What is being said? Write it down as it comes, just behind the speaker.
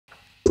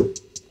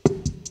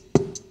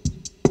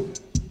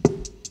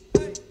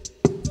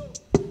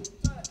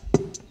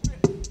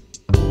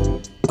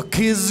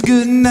kiss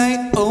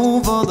goodnight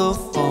over the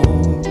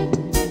phone.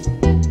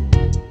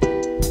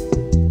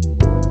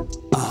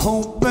 I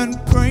hope and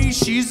pray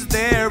she's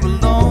there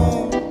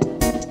alone.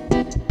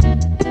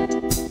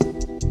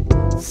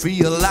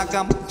 Feel like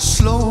I'm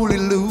slowly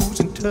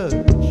losing touch,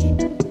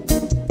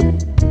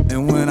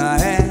 and when I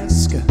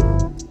ask her,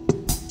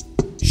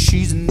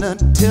 she's not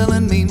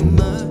telling me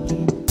much.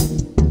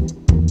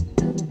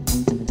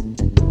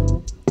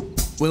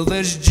 Well,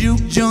 there's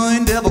juke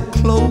joint ever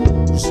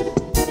close.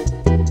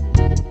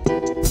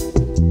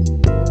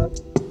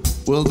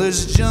 Well,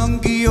 there's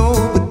junkie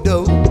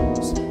overdose.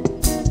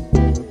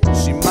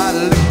 She might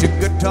lift your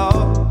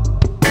guitar,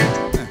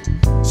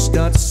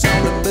 start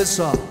sounding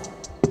bizarre.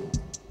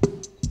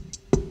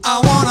 I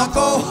wanna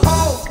go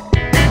home,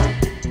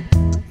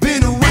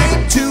 been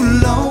away too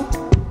long.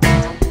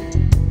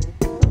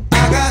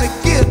 I gotta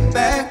get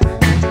back,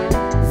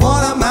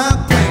 what am I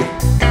paying?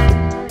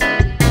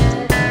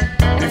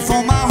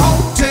 Before my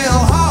hotel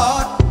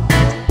heart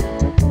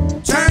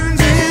turns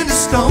into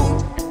stone.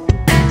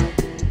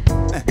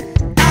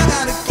 I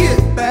gotta get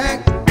back,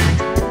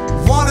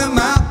 what am I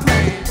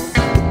paying?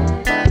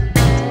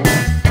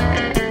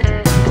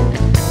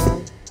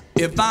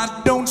 If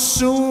I don't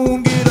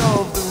soon get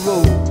off the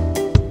road,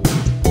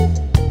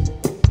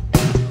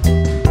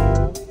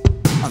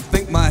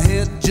 my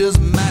head just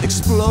might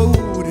explode.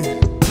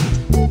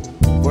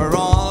 We're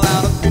all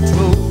out of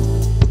control,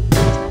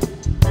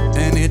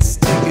 and it's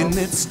taking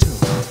its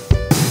toll.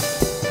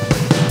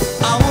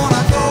 I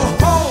wanna go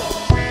home,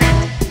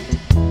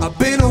 I've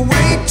been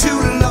away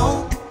too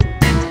long.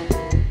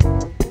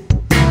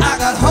 I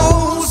got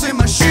holes in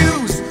my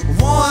shoes,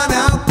 worn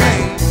out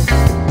pain,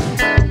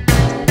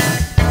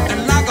 and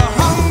like a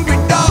hungry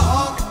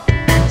dog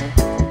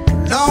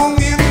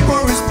longing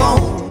for his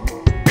bone.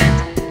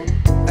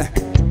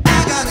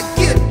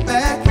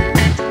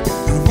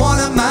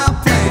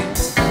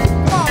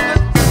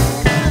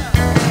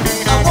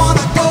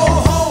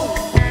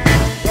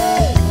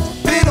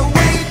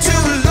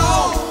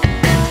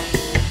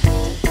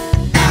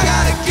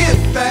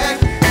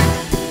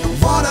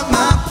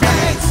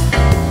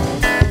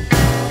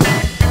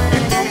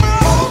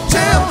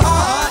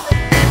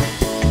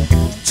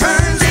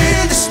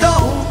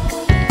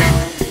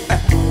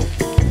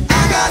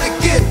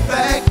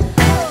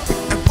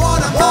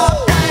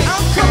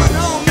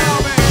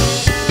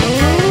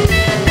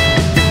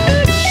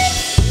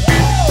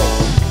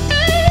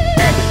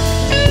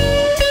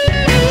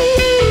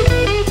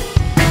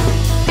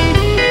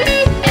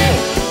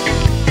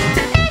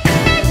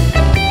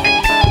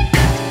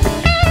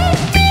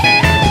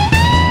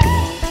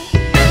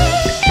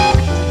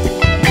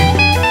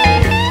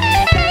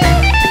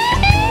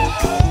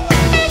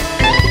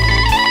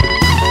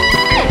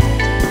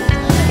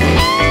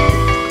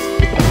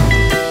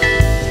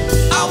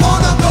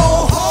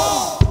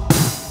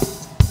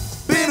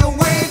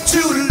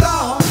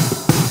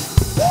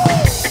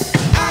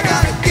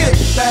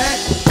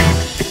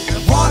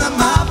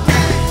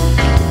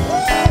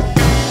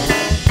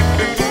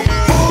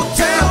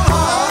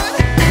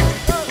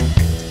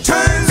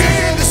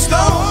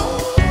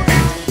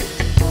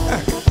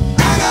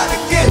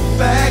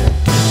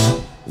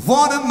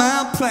 What am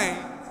I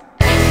playing?